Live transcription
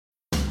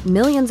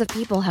Millions of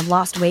people have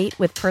lost weight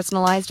with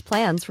personalized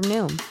plans from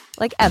Noom.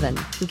 Like Evan,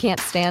 who can't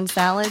stand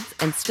salads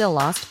and still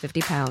lost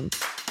 50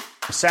 pounds.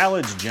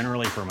 Salads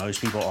generally for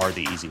most people are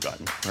the easy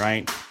button,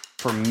 right?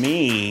 For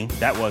me,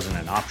 that wasn't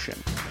an option.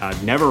 I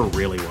never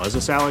really was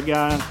a salad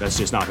guy. That's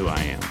just not who I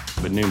am.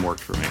 But Noom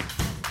worked for me.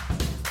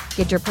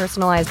 Get your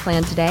personalized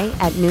plan today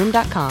at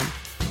Noom.com.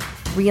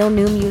 Real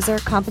Noom user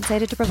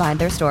compensated to provide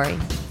their story.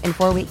 In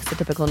 4 weeks, the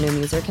typical Noom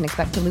user can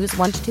expect to lose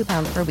 1 to 2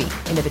 pounds per week.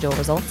 Individual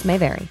results may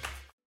vary.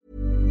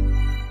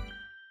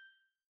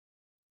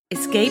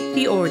 Escape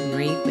the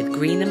ordinary with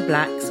Green and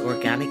Black's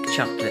organic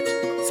chocolate,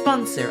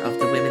 sponsor of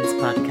the Women's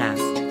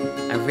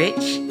Podcast. A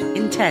rich,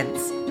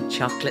 intense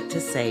chocolate to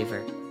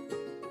savour.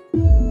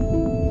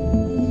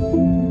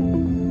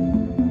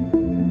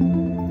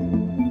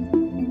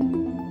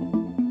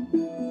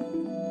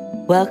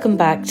 Welcome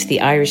back to the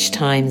Irish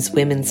Times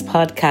Women's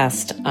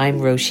Podcast. I'm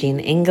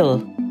Roisin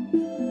Ingle.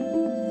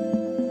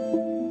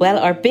 Well,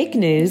 our big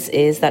news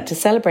is that to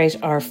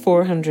celebrate our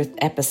 400th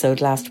episode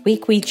last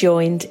week, we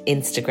joined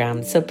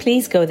Instagram. So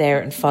please go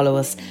there and follow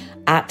us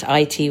at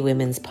IT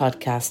Women's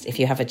Podcast if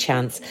you have a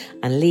chance,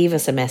 and leave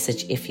us a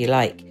message if you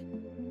like.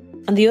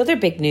 And the other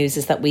big news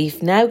is that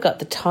we've now got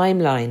the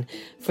timeline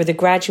for the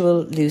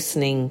gradual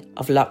loosening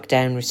of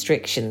lockdown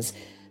restrictions.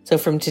 So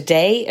from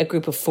today, a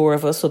group of 4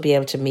 of us will be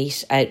able to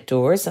meet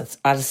outdoors, that's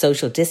at a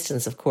social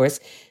distance, of course.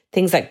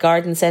 Things like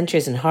garden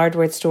centres and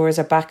hardware stores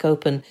are back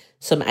open.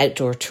 Some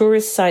outdoor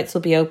tourist sites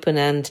will be open,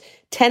 and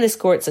tennis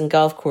courts and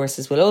golf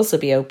courses will also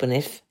be open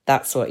if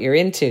that's what you're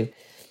into.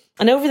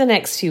 And over the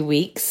next few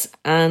weeks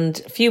and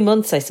few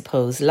months, I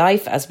suppose,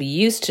 life as we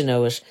used to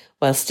know it,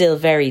 while still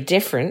very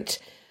different,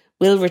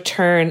 will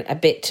return a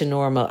bit to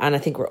normal. And I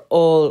think we're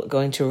all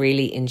going to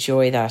really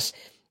enjoy that.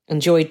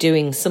 Enjoy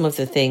doing some of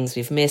the things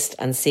we've missed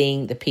and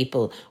seeing the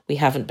people we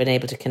haven't been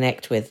able to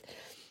connect with.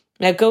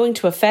 Now, going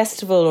to a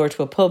festival or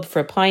to a pub for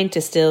a pint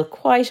is still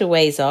quite a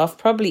ways off,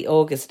 probably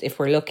August if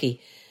we're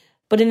lucky.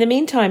 But in the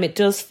meantime, it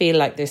does feel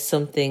like there's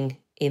something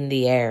in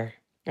the air.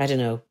 I don't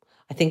know.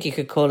 I think you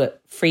could call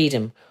it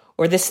freedom,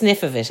 or the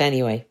sniff of it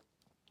anyway.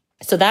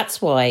 So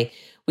that's why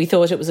we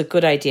thought it was a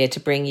good idea to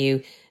bring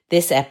you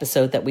this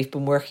episode that we've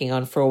been working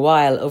on for a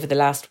while. Over the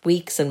last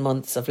weeks and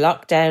months of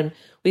lockdown,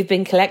 we've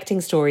been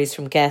collecting stories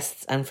from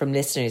guests and from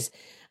listeners,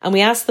 and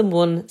we asked them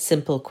one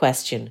simple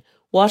question.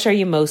 What are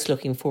you most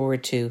looking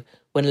forward to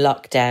when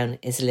lockdown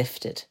is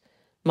lifted?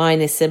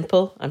 Mine is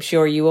simple. I'm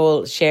sure you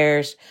all share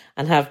it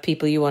and have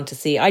people you want to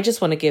see. I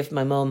just want to give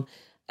my mum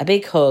a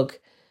big hug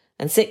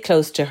and sit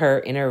close to her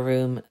in her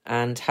room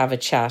and have a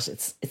chat.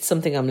 It's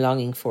something I'm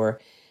longing for.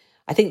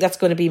 I think that's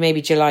going to be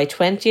maybe July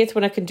 20th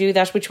when I can do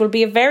that, which will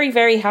be a very,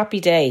 very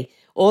happy day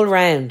all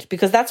round,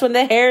 because that's when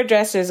the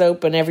hairdressers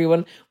open,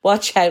 everyone.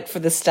 Watch out for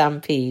the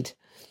stampede.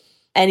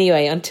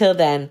 Anyway, until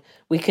then,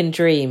 we can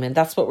dream, and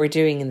that's what we're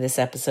doing in this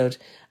episode,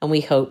 and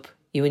we hope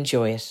you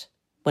enjoy it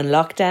when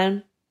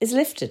lockdown is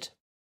lifted.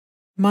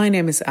 My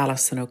name is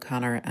Alison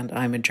O'Connor and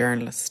I'm a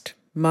journalist.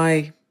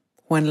 My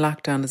when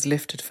lockdown is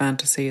lifted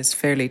fantasy is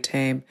fairly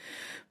tame,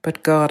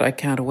 but God, I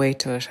can't wait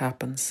till it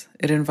happens.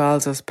 It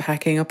involves us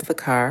packing up the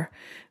car,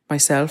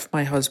 myself,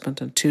 my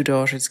husband and 2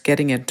 daughters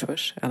getting into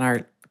it, and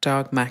our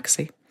dog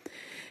Maxie,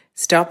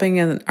 stopping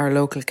in our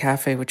local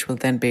cafe, which will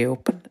then be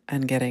open,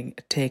 and getting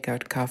a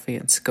takeout coffee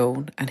and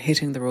scone, and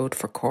hitting the road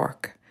for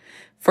Cork.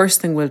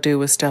 First thing we'll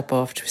do is stop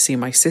off to see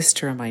my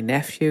sister and my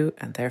nephew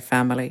and their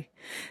family.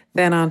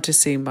 Then on to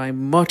see my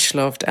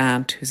much-loved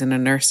aunt, who's in a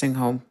nursing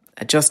home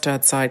just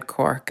outside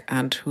Cork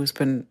and who's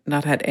been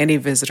not had any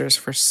visitors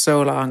for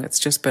so long. It's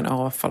just been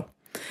awful.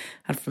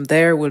 And from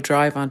there, we'll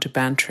drive on to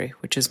Bantry,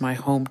 which is my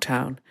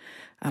hometown.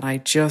 And I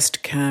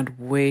just can't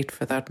wait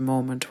for that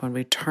moment when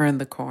we turn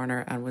the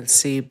corner and we'll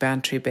see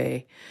Bantry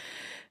Bay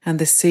and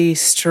the sea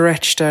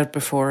stretched out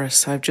before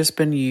us. I've just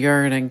been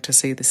yearning to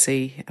see the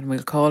sea. And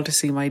we'll call to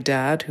see my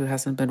dad, who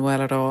hasn't been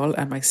well at all,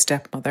 and my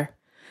stepmother.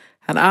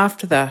 And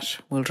after that,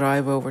 we'll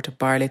drive over to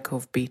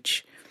Barleycove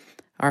Beach,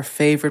 our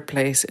favourite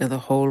place in the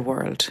whole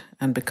world.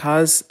 And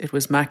because it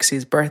was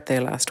Maxie's birthday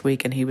last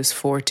week and he was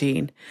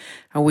 14,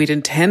 and we'd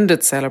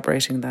intended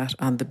celebrating that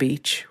on the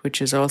beach,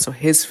 which is also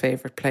his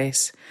favourite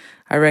place,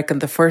 I reckon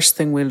the first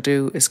thing we'll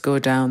do is go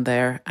down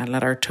there and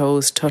let our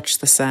toes touch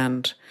the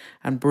sand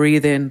and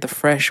breathe in the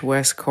fresh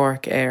West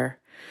Cork air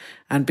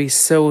and be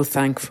so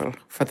thankful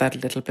for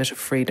that little bit of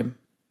freedom.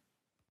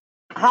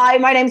 Hi,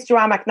 my name's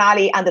Joanne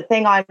McNally, and the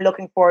thing I'm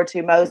looking forward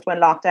to most when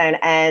lockdown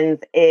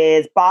ends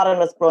is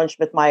bottomless brunch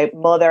with my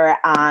mother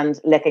and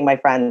licking my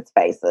friends'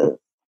 faces.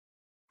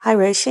 Hi,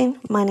 Roisin.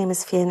 My name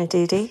is Fiona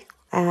Doody.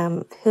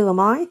 Who am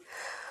I?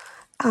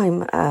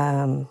 I'm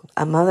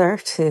a mother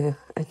to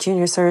a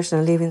junior cert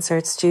and a leaving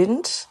cert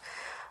student.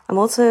 I'm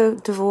also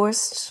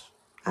divorced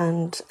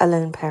and a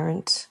lone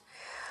parent.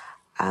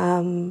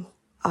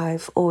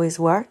 I've always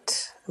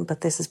worked,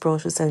 but this has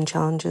brought its own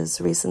challenges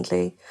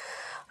recently.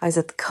 I was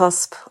at the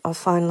cusp of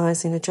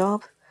finalising a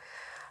job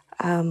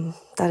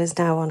that is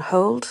now on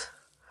hold.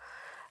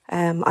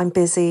 I'm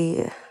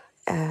busy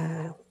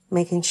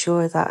making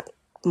sure that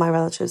my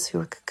relatives who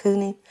are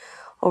cocooning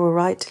or were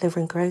right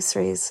delivering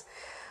groceries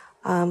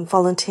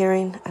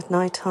volunteering at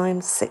night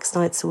time 6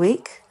 nights a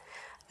week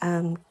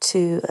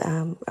to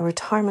a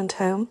retirement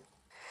home.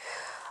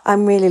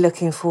 I'm really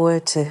looking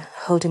forward to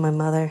holding my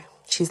mother.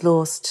 She's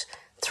lost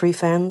 3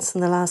 friends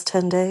in the last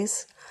 10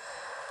 days.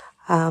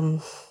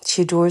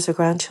 She adores her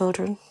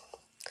grandchildren.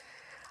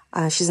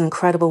 She's an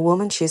incredible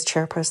woman. She's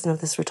chairperson of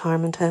this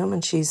retirement home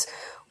and she's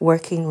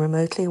working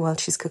remotely while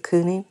she's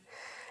cocooning.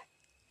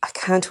 I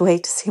can't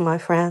wait to see my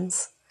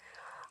friends.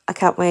 I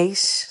can't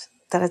wait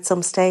that at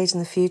some stage in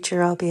the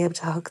future I'll be able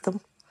to hug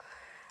them.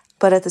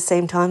 But at the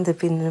same time, they've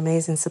been an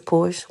amazing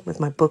support with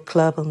my book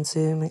club on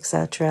Zoom,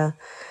 etc.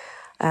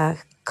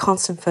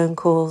 Constant phone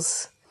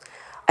calls.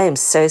 I am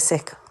so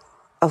sick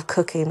of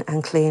cooking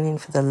and cleaning.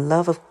 For the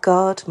love of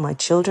God, my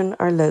children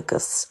are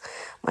locusts.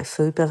 My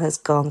food bill has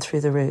gone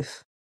through the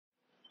roof.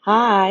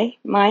 Hi,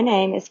 my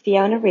name is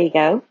Fiona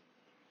Rigo.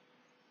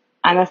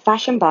 I'm a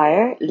fashion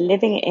buyer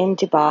living in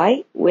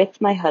Dubai with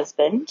my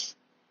husband.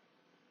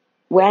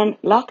 When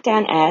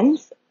lockdown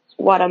ends,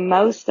 what I'm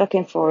most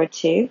looking forward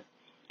to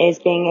is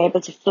being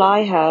able to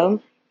fly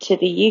home to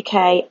the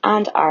UK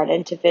and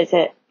Ireland to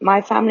visit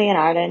my family in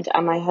Ireland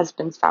and my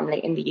husband's family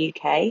in the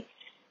UK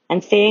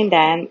and seeing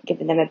them,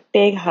 giving them a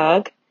big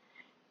hug,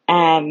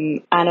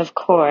 and of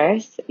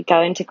course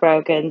going to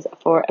Grogan's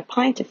for a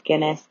pint of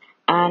Guinness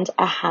and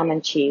a ham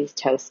and cheese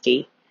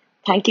toastie.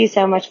 Thank you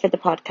so much for the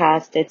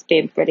podcast. It's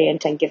been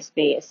brilliant and gives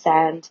me a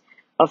sound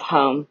of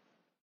home.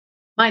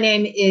 My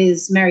name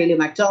is Mary Lou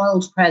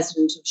MacDonald,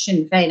 President of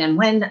Sinn Féin, and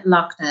when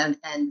lockdown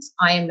ends,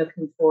 I am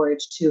looking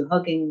forward to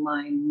hugging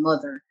my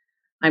mother.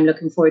 I'm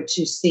looking forward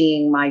to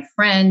seeing my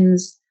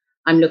friends.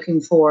 I'm looking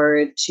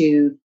forward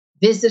to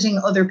visiting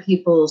other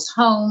people's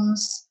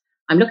homes.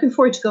 I'm looking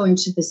forward to going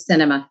to the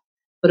cinema.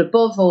 But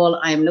above all,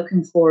 I'm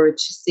looking forward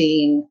to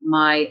seeing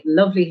my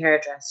lovely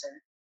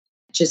hairdresser,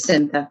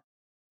 Jacinta,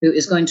 who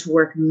is going to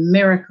work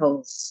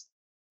miracles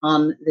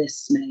on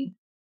this May.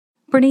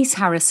 Bernice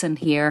Harrison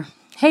here.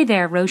 Hey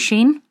there,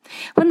 Roisin.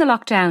 When the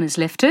lockdown is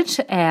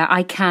lifted,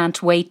 I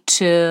can't wait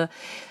to...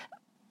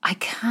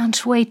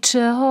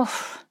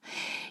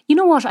 You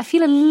know what? I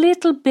feel a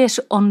little bit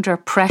under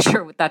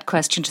pressure with that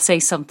question to say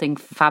something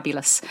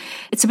fabulous.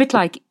 It's a bit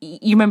like,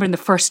 you remember in the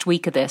first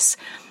week of this,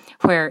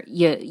 where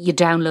you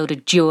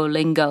downloaded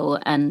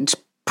Duolingo and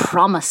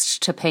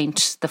promised to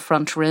paint the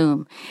front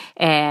room.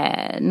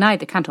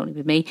 Neither, can't only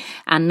be me,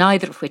 and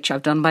neither of which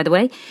I've done, by the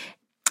way.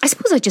 I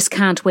suppose I just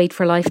can't wait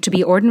for life to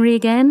be ordinary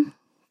again,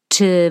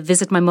 to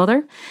visit my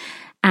mother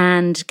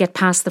and get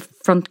past the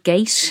front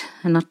gate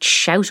and not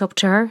shout up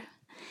to her,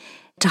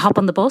 to hop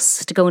on the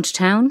bus, to go into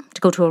town,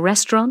 to go to a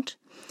restaurant,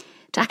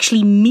 to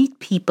actually meet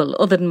people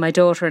other than my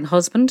daughter and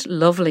husband,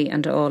 lovely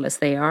and all as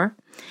they are.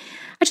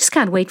 I just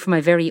can't wait for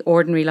my very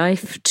ordinary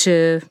life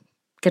to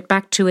get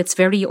back to its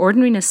very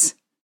ordinariness.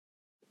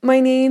 My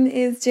name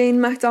is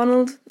Jane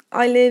MacDonald.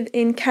 I live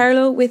in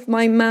Carlow with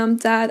my mum,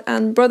 dad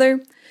and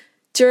brother.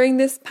 During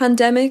this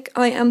pandemic,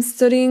 I am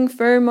studying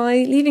for my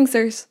Leaving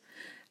Cert.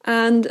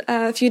 And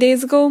a few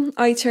days ago,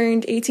 I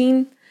turned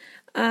 18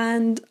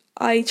 and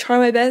I try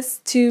my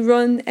best to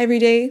run every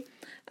day.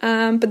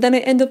 But then I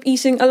end up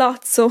eating a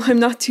lot, so I'm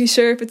not too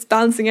sure if it's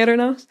balancing out or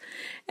not.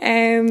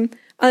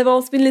 I've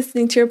also been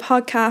listening to your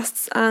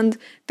podcasts and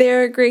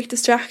they're a great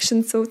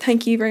distraction, so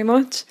thank you very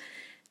much.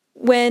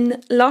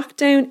 When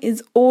lockdown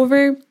is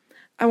over,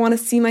 I want to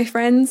see my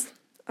friends.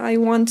 I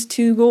want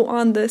to go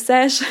on the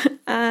set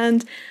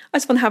and I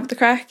just want to have the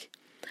crack.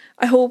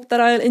 I hope that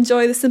I'll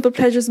enjoy the simple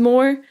pleasures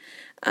more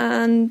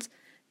and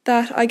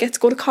that I get to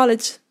go to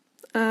college,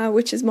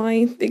 which is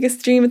my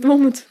biggest dream at the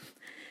moment.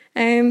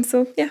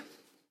 So, yeah.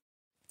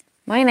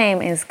 My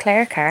name is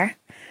Claire Carr.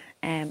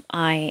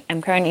 I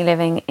am currently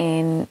living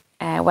in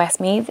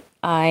Westmeath.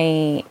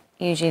 I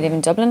usually live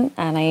in Dublin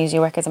and I usually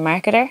work as a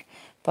marketer,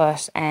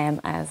 but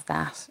as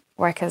that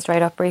work has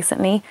dried up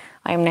recently,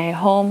 I am now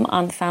home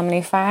on the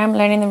family farm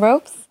learning the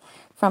ropes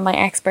from my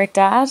expert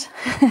dad.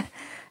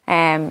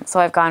 So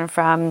I've gone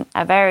from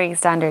a very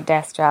standard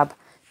desk job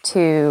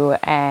to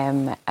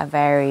a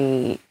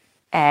very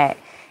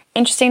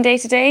interesting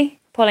day-to-day,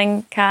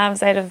 pulling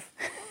calves and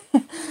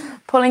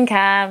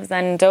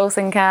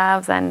dosing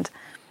calves and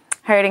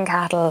herding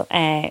cattle.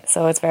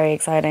 So it's very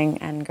exciting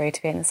and great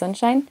to be in the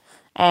sunshine.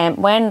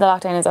 When the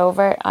lockdown is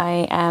over,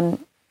 I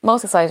am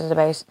most excited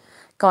about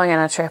going on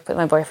a trip with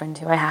my boyfriend,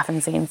 who I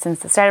haven't seen since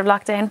the start of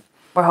lockdown.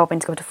 We're hoping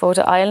to go to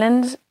Fota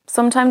Island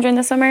sometime during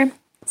the summer,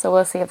 so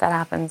we'll see if that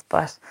happens,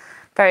 but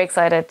very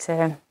excited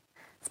to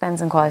spend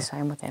some quality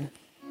time with him.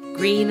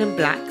 Green and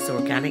Black's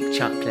Organic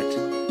Chocolate,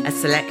 a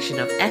selection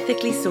of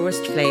ethically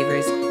sourced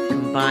flavours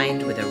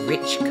combined with a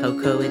rich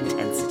cocoa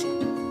intensity.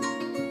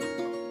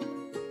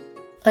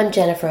 I'm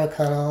Jennifer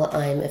O'Connell.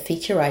 I'm a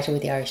feature writer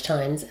with the Irish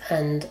Times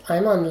and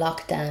I'm on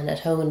lockdown at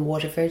home in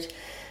Waterford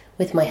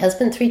with my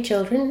husband, 3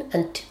 children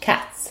and 2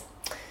 cats.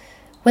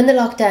 When the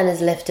lockdown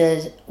is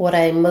lifted, what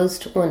I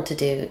most want to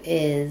do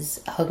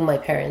is hug my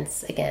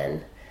parents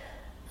again.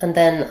 And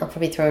then I'll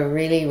probably throw a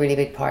really, really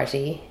big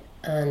party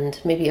and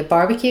maybe a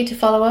barbecue to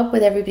follow up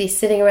with everybody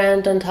sitting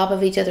around on top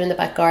of each other in the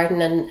back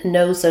garden and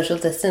no social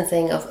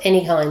distancing of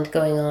any kind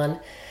going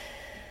on.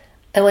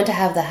 I want to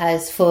have the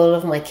house full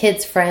of my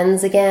kids'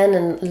 friends again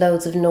and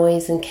loads of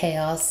noise and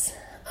chaos.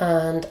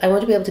 And I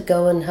want to be able to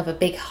go and have a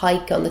big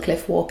hike on the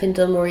cliff walk in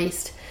Dunmore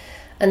East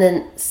and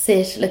then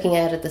sit looking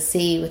out at the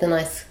sea with a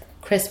nice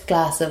crisp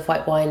glass of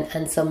white wine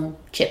and some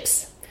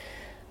chips.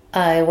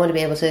 I want to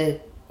be able to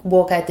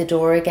walk out the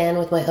door again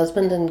with my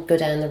husband and go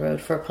down the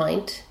road for a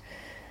pint.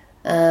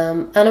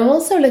 And I'm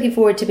also looking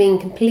forward to being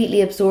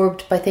completely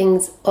absorbed by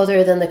things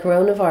other than the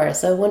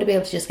coronavirus. I want to be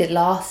able to just get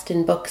lost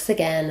in books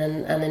again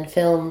and in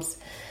films.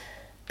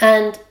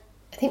 And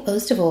I think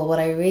most of all, what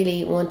I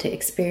really want to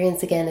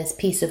experience again is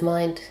peace of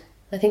mind.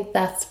 I think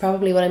that's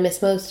probably what I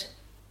miss most.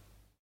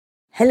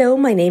 Hello,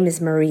 my name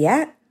is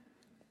Maria.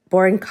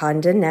 Born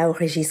Condon, now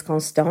Régis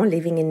Constant,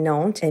 living in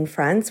Nantes in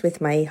France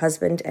with my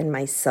husband and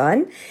my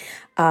son.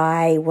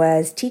 I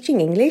was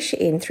teaching English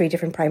in 3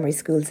 different primary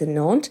schools in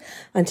Nantes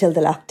until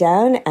the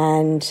lockdown,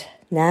 and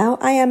now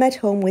I am at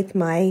home with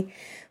my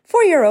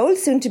 4-year-old,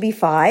 soon to be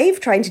 5,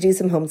 trying to do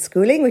some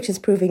homeschooling, which is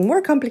proving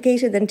more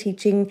complicated than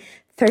teaching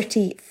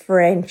 30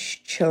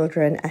 French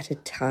children at a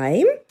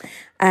time.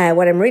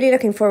 What I'm really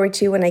looking forward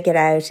to when I get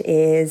out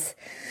is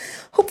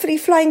hopefully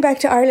flying back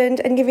to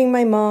Ireland and giving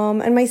my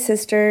mom and my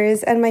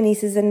sisters and my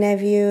nieces and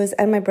nephews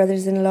and my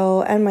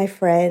brothers-in-law and my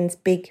friends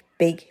big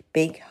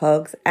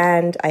hugs.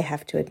 And I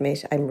have to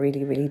admit, I'm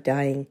really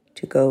dying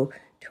to go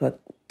to a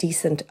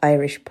decent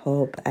Irish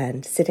pub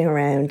and sitting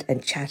around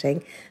and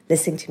chatting,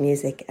 listening to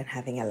music and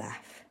having a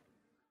laugh.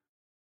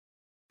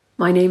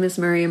 My name is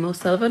Miriam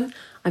O'Sullivan.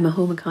 I'm a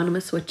home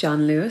economist with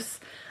John Lewis,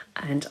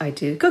 and I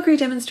do cookery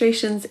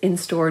demonstrations in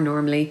store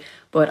normally,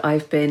 but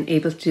I've been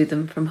able to do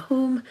them from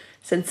home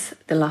since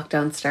the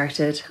lockdown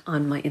started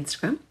on my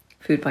Instagram,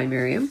 Food by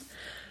Miriam.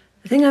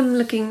 The thing I'm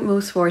looking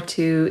most forward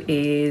to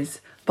is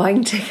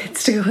buying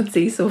tickets to go and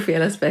see Sophie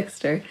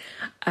Ellis-Bextor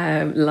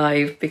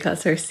live,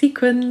 because her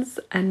sequins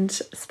and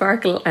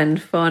sparkle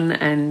and fun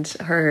and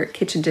her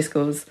kitchen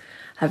discos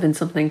have been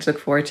something to look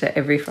forward to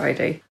every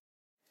Friday.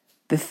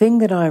 The thing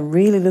that I'm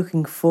really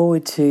looking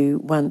forward to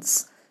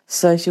once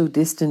social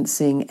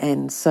distancing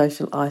and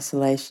social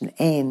isolation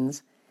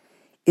ends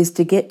is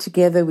to get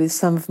together with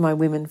some of my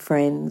women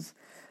friends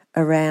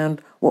around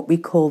what we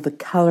call the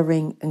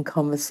colouring and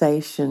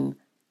conversation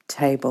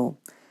table.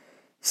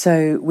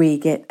 So we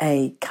get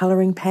a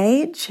colouring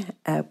page,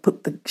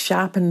 put the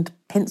sharpened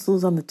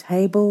pencils on the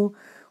table,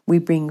 we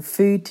bring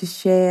food to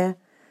share.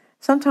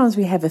 Sometimes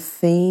we have a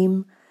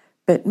theme,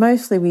 but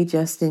mostly we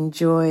just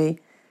enjoy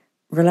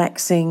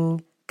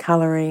relaxing,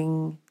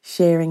 colouring,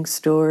 sharing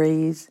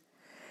stories.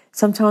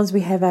 Sometimes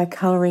we have our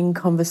colouring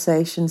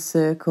conversation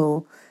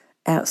circle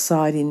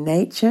outside in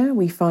nature.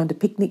 We find a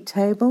picnic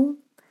table,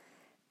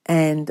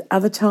 and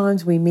other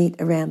times we meet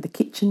around the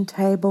kitchen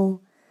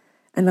table.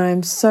 And I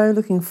am so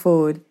looking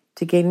forward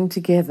to getting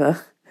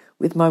together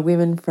with my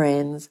women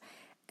friends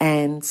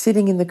and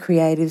sitting in the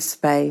creative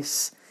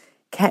space,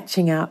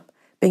 catching up,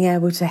 being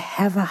able to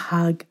have a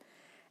hug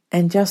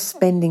and just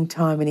spending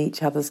time in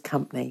each other's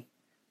company.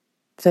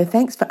 So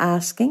thanks for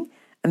asking,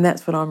 and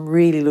that's what I'm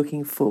really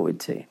looking forward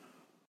to.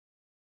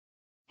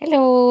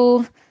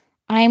 Hello,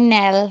 I'm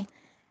Nell,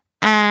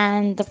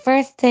 and the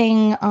first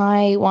thing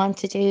I want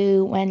to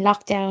do when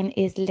lockdown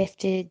is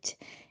lifted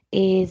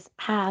is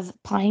have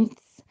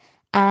pints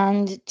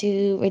and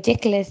do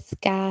ridiculous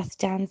gas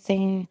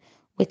dancing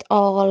with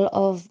all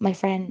of my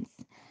friends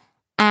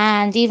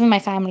and even my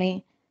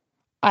family.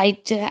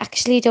 I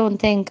actually don't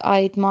think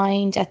I'd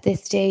mind at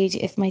this stage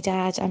if my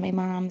dad and my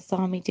mum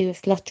saw me do a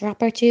slut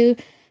drop or two,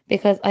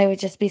 because I would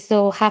just be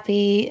so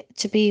happy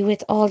to be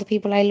with all the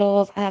people I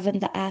love having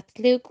the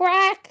absolute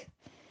crack.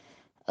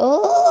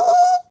 Oh!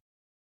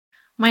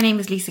 My name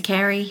is Lisa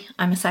Carey.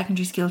 I'm a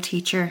secondary school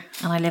teacher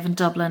and I live in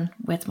Dublin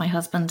with my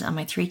husband and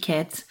my 3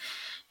 kids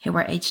who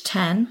are aged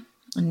 10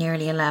 and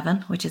nearly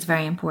 11, which is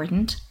very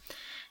important,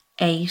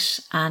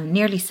 8 and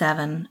nearly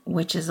 7,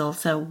 which is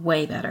also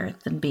way better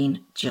than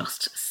being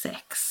just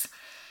 6.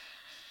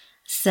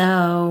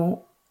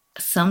 So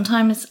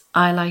sometimes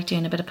I like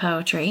doing a bit of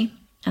poetry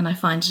and I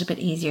find it a bit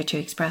easier to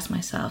express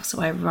myself.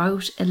 So I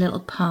wrote a little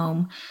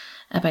poem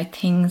about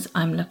things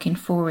I'm looking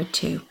forward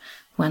to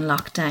when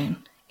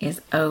lockdown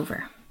is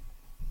over.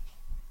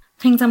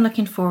 Things I'm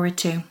looking forward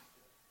to: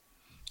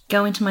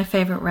 going to my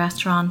favourite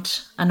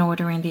restaurant and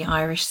ordering the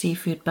Irish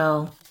seafood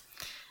bowl,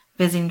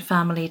 visiting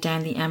family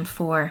down the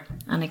M4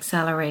 and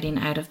accelerating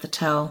out of the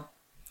toll,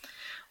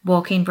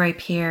 walking Bray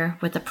Pier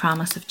with the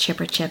promise of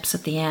chipper chips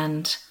at the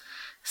end,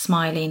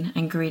 smiling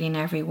and greeting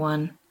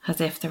everyone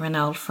as if they're an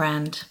old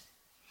friend,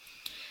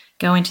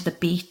 going to the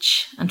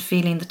beach and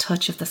feeling the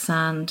touch of the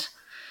sand,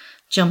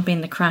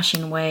 jumping the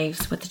crashing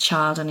waves with the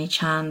child on each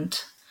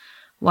hand,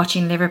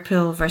 watching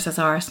Liverpool versus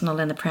Arsenal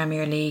in the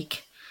Premier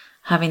League,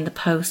 having the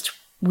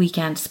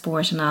post-weekend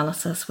sport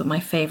analysis with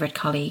my favourite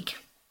colleague.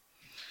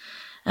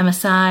 A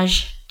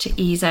massage to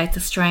ease out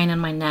the strain in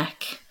my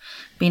neck,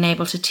 being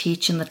able to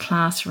teach in the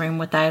classroom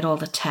without all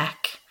the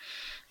tech,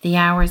 the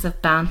hours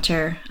of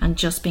banter and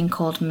just being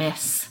called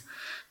miss,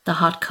 the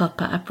hot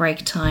cuppa at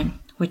break time,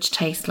 which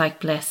tastes like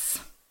bliss.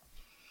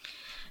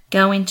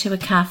 Going to a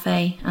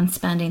cafe and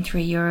spending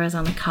 €3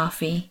 on a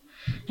coffee,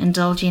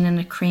 indulging in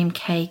a cream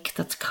cake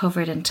that's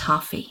covered in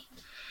toffee,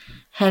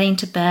 heading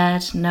to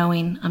bed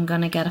knowing I'm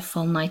going to get a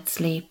full night's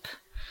sleep,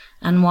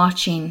 and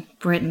watching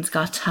Britain's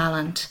Got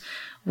Talent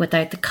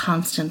without the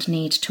constant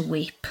need to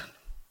weep.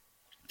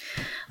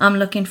 I'm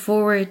looking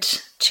forward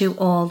to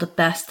all the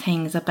best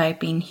things about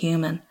being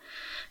human,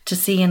 to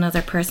see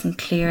another person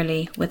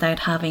clearly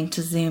without having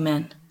to zoom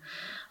in.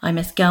 I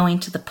miss going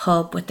to the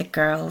pub with the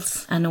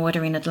girls and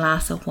ordering a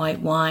glass of white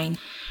wine,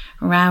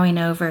 rowing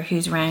over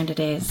whose round it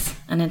is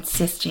and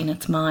insisting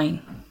it's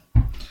mine.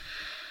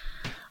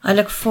 I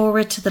look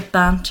forward to the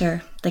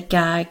banter, the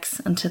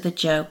gags and to the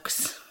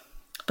jokes.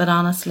 But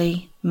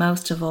honestly,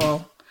 most of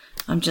all,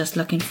 I'm just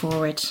looking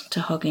forward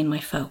to hugging my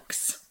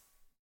folks.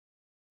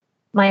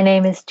 My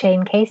name is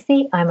Jane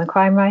Casey. I'm a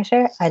crime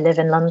writer. I live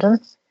in London.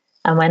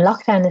 And when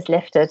lockdown is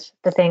lifted,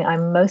 the thing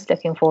I'm most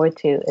looking forward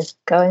to is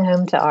going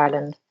home to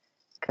Ireland,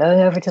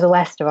 going over to the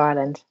west of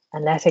Ireland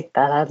and letting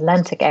that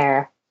Atlantic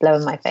air blow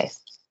in my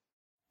face.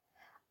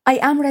 I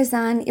am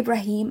Razan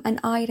Ibrahim, an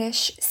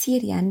Irish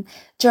Syrian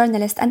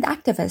journalist and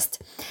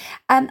activist.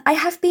 I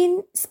have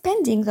been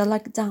spending the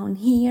lockdown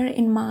here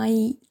in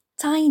my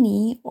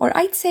tiny, or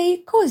I'd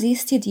say cozy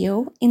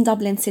studio in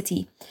Dublin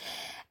City.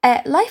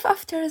 Life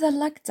after the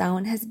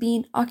lockdown has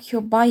been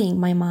occupying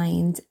my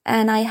mind,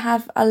 and I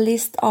have a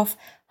list of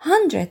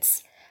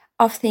hundreds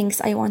of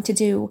things I want to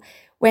do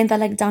when the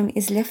lockdown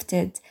is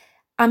lifted.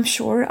 I'm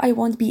sure I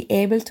won't be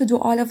able to do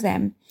all of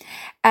them.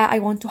 I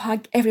want to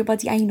hug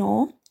everybody I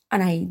know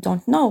and I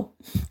don't know.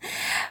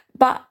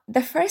 But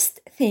the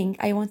first thing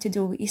I want to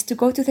do is to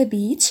go to the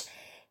beach,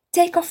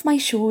 take off my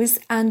shoes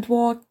and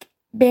walk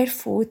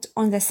barefoot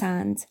on the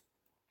sand.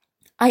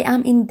 I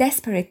am in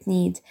desperate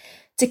need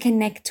to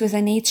connect with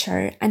the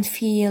nature and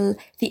feel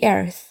the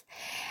earth.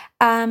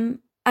 And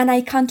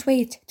I can't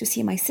wait to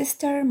see my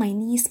sister, my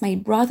niece, my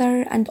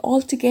brother, and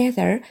all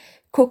together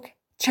cook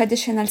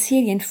traditional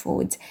Syrian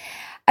food.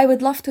 I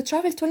would love to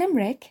travel to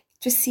Limerick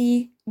to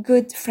see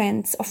good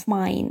friends of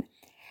mine.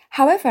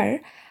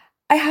 However,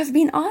 I have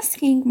been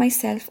asking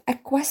myself a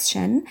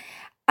question,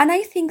 and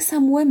I think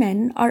some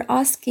women are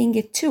asking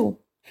it too.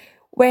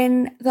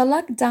 When the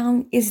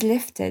lockdown is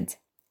lifted,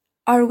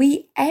 are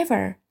we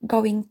ever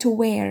going to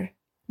wear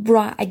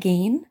bra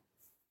again?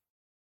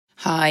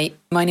 Hi,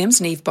 my name's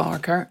Niamh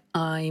Barker.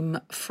 I'm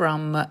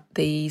from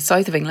the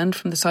south of England,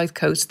 from the south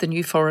coast, the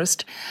New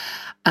Forest,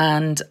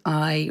 and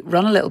I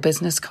run a little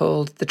business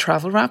called the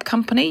Travel Wrap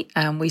Company,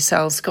 and we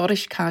sell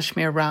Scottish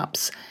cashmere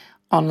wraps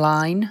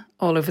online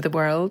all over the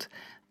world.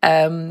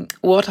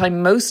 What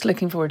I'm most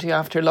looking forward to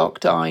after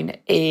lockdown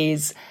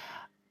is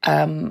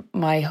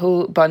my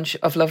whole bunch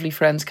of lovely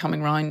friends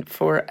coming round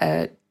for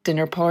a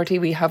dinner party.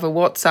 We have a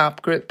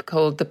WhatsApp group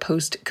called the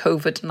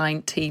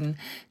Post-COVID-19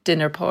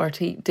 Dinner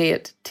Party,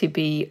 date to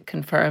be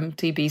confirmed,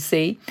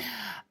 TBC.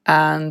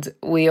 And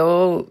we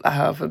all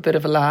have a bit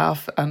of a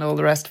laugh and all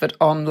the rest of it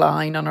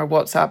online on our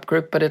WhatsApp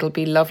group, but it'll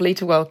be lovely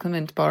to welcome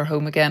into our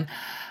home again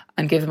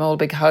and give them all a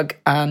big hug.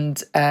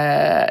 And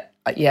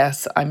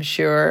yes, I'm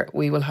sure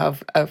we will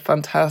have a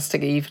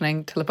fantastic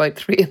evening till about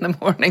 3 a.m,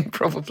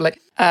 probably.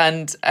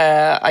 And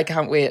I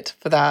can't wait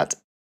for that.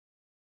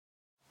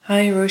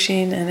 Hi,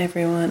 Roisin and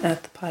everyone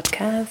at the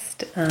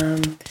podcast.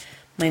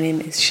 My name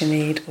is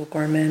Sinead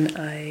O'Gorman.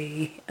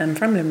 I am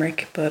from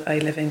Limerick, but I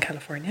live in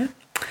California.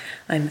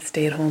 I'm a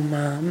stay-at-home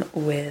mom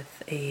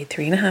with a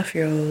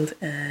 3.5-year-old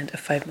and a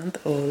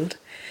 5-month-old.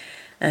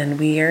 And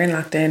we are in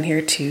lockdown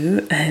here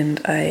too.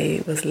 And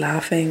I was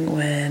laughing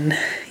when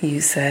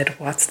you said,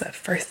 what's the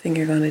first thing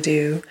you're going to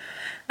do?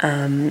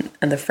 And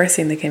the first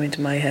thing that came into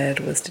my head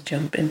was to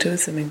jump into a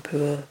swimming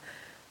pool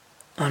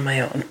on my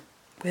own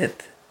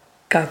with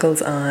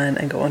goggles on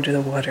and go under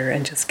the water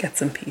and just get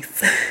some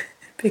peace.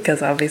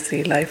 Because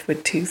obviously life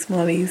with 2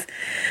 smallies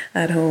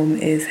at home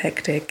is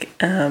hectic.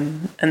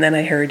 And then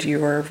I heard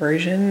your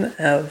version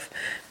of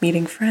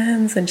meeting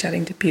friends and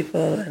chatting to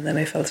people, and then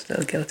I felt a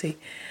little guilty.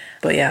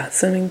 But yeah,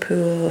 swimming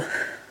pool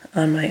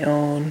on my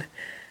own,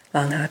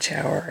 long hot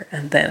shower,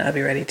 and then I'll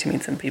be ready to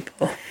meet some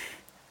people.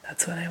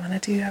 That's what I want to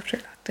do after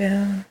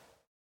lockdown.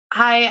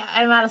 Hi,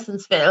 I'm Alison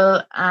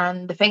Spittle,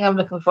 and the thing I'm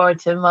looking forward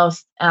to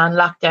most on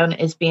lockdown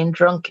is being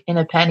drunk in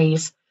a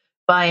Penneys,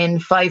 buying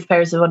 5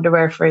 pairs of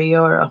underwear for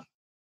 €1.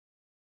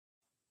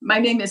 My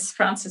name is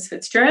Frances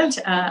Fitzgerald.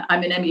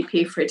 I'm an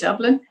MEP for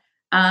Dublin.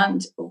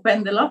 And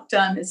when the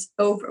lockdown is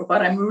over,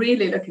 what I'm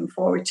really looking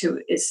forward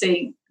to is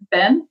seeing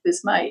Ben,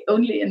 who's my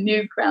only and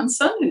new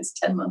grandson, who's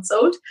 10 months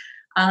old,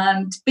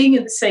 and being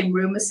in the same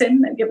room as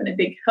him and giving a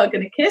big hug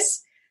and a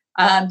kiss,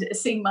 and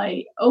seeing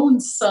my own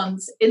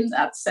sons in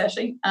that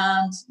setting,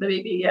 and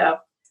maybe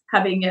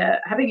having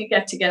a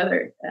get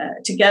together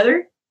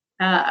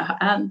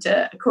and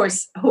of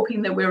course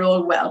hoping that we're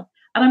all well.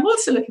 And I'm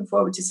also looking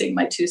forward to seeing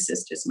my 2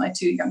 sisters, my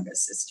 2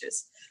 youngest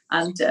sisters,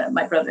 and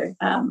my brother.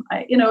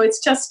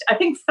 It's just, I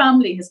think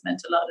family has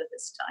meant a lot at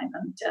this time,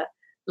 and a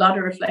lot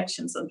of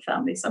reflections on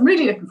family. So I'm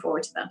really looking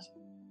forward to that.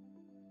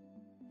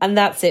 And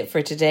that's it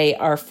for today,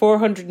 our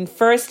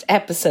 401st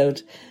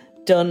episode.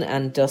 done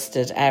and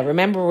dusted.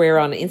 Remember, we're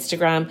on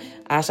Instagram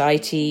at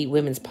IT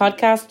Women's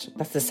Podcast.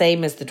 That's the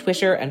same as the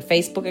Twitter and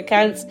Facebook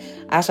accounts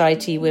at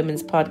IT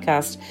Women's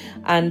Podcast.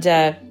 And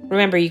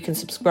remember, you can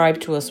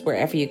subscribe to us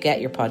wherever you get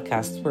your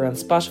podcasts. We're on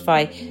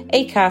Spotify,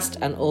 Acast,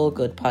 and all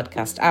good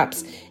podcast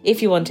apps.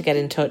 If you want to get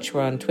in touch,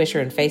 we're on Twitter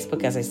and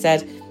Facebook, as I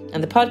said.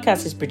 And the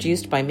podcast is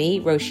produced by me,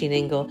 Roisin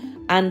Ingle,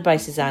 and by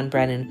Suzanne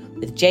Brennan,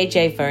 with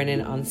JJ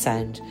Vernon on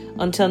sound.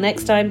 Until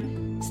next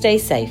time, stay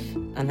safe,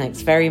 and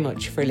thanks very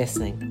much for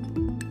listening.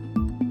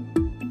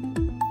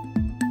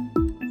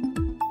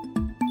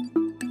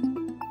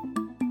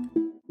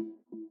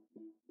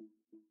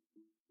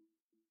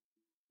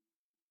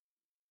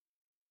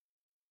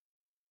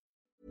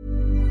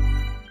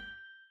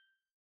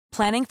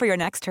 Planning for your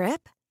next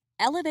trip?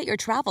 Elevate your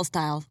travel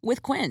style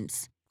with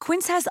Quince.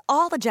 Quince has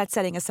all the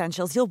jet-setting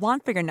essentials you'll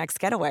want for your next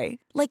getaway,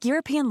 like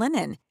European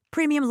linen,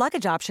 premium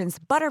luggage options,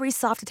 buttery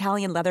soft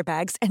Italian leather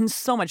bags, and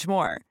so much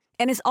more.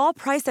 And is all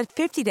priced at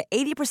 50 to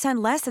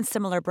 80% less than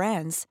similar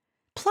brands.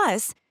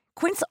 Plus,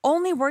 Quince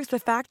only works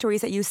with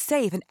factories that use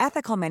safe and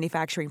ethical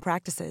manufacturing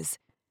practices.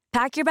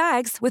 Pack your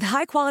bags with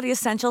high-quality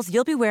essentials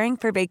you'll be wearing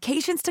for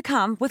vacations to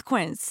come with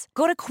Quince.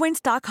 Go to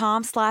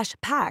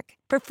quince.com/pack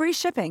for free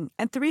shipping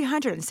and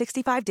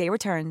 365-day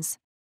returns.